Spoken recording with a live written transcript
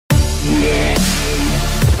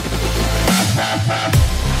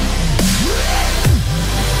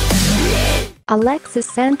Alexis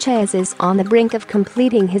Sanchez is on the brink of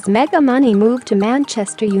completing his mega-money move to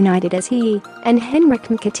Manchester United as he and Henrikh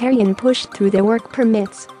Mkhitaryan push through their work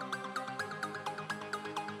permits.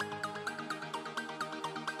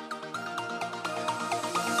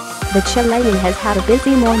 The Chilean has had a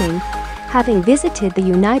busy morning, having visited the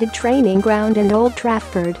United training ground and Old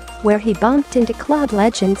Trafford, where he bumped into club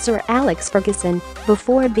legend Sir Alex Ferguson,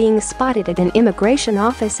 before being spotted at an immigration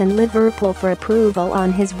office in Liverpool for approval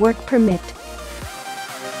on his work permit.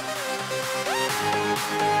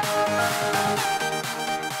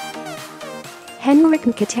 Henrikh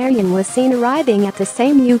Mkhitaryan was seen arriving at the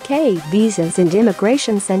same UK Visas and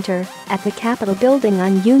Immigration Centre at the Capitol building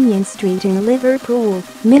on Union Street in Liverpool,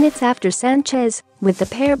 minutes after Sanchez, with the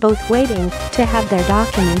pair both waiting to have their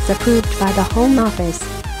documents approved by the Home Office.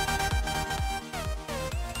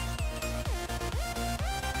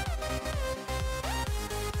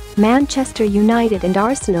 Manchester United and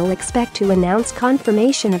Arsenal expect to announce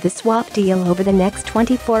confirmation of the swap deal over the next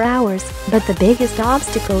 24 hours, but the biggest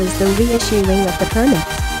obstacle is the reissuing of the permits.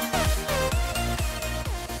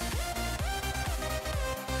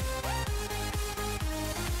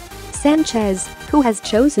 Sanchez, who has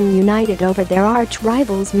chosen United over their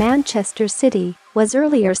arch-rivals Manchester City, was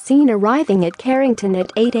earlier seen arriving at Carrington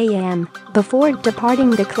at 8 a.m. before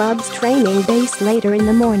departing the club's training base later in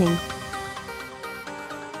the morning.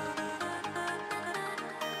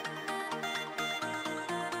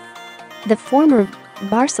 The former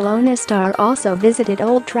Barcelona star also visited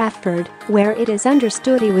Old Trafford, where it is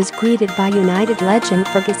understood he was greeted by United legend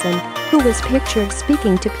Ferguson, who was pictured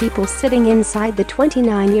speaking to people sitting inside the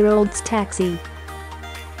 29-year-old's taxi.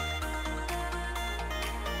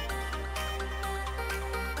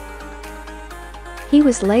 He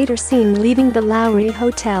was later seen leaving the Lowry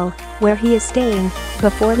Hotel, where he is staying,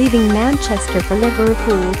 before leaving Manchester for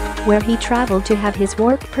Liverpool, where he travelled to have his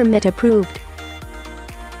work permit approved.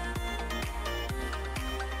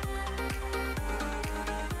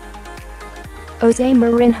 Jose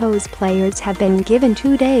Mourinho's players have been given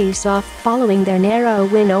 2 days off following their narrow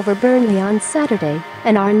win over Burnley on Saturday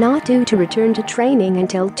and are not due to return to training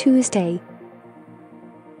until Tuesday.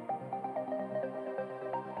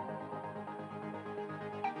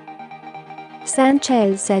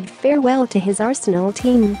 Sanchez said farewell to his Arsenal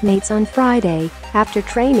teammates on Friday after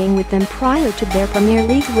training with them prior to their Premier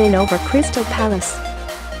League win over Crystal Palace.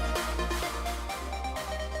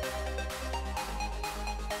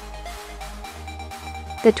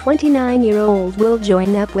 The 29-year-old will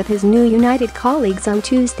join up with his new United colleagues on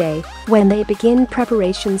Tuesday, when they begin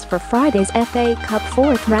preparations for Friday's FA Cup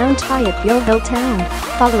fourth-round tie at Yeovil Town,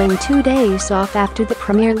 following 2 days off after the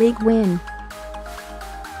Premier League win.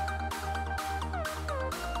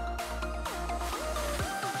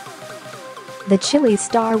 The Chile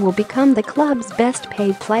star will become the club's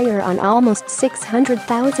best-paid player on almost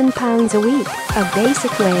 £600,000 a week, a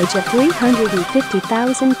basic wage of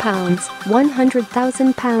 £350,000,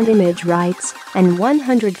 £100,000 image rights, and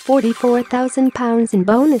 £144,000 in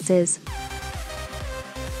bonuses.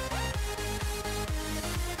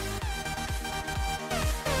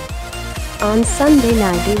 On Sunday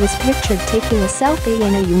night he was pictured taking a selfie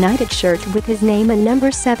in a United shirt with his name and number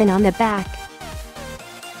 7 on the back.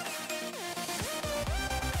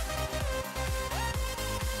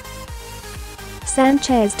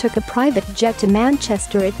 Sanchez took a private jet to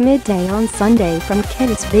Manchester at midday on Sunday from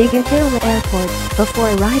Kent's Biggin Hill Airport, before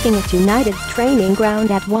arriving at United's training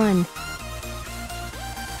ground at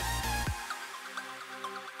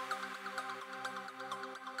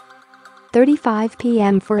 1:35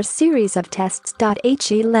 p.m. for a series of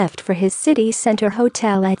tests.He left for his city centre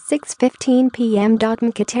hotel at 6:15 p.m.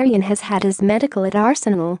 Mkhitaryan has had his medical at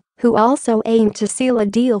Arsenal, who also aimed to seal a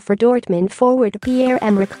deal for Dortmund forward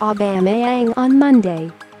Pierre-Emerick Aubameyang on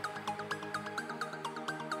Monday.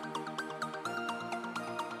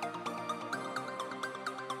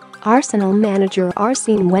 Arsenal manager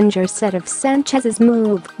Arsene Wenger said of Sanchez's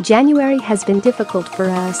move, "January has been difficult for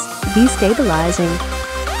us, destabilising.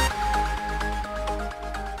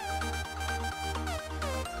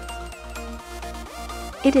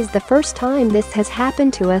 It is the first time this has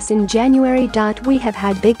happened to us in January. We have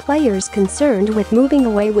had big players concerned with moving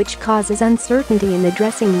away, which causes uncertainty in the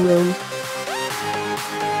dressing room.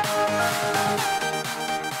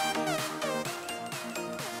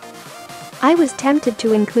 I was tempted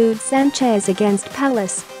to include Sanchez against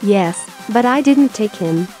Palace, yes, but I didn't take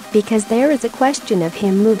him, because there is a question of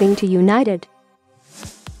him moving to United.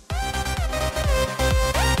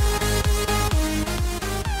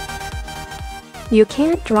 You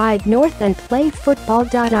can't drive north and play football.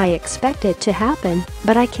 I expect it to happen,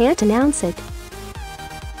 but I can't announce it."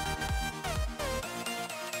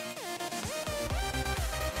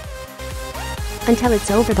 Until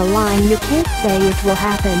it's over the line, you can't say it will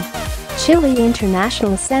happen. Chile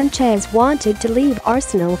international Sanchez wanted to leave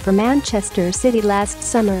Arsenal for Manchester City last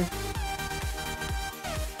summer.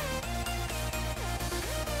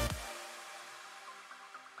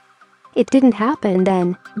 It didn't happen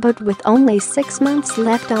then, but with only 6 months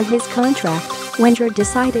left on his contract, Wenger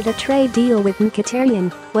decided a trade deal with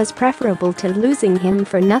Mkhitaryan was preferable to losing him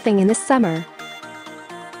for nothing in the summer.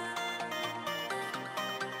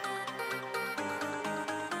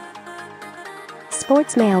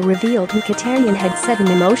 Sportsmail revealed Mkhitaryan had said an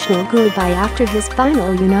emotional goodbye after his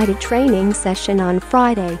final United training session on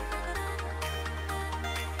Friday.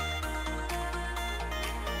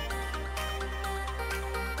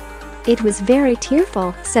 "It was very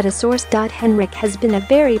tearful," said a source. "Henrikh has been a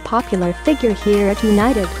very popular figure here at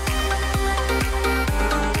United.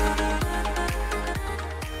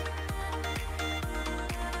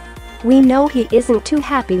 We know he isn't too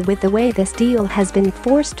happy with the way this deal has been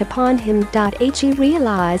forced upon him. He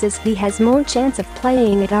realizes he has more chance of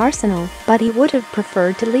playing at Arsenal, but he would have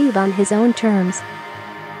preferred to leave on his own terms."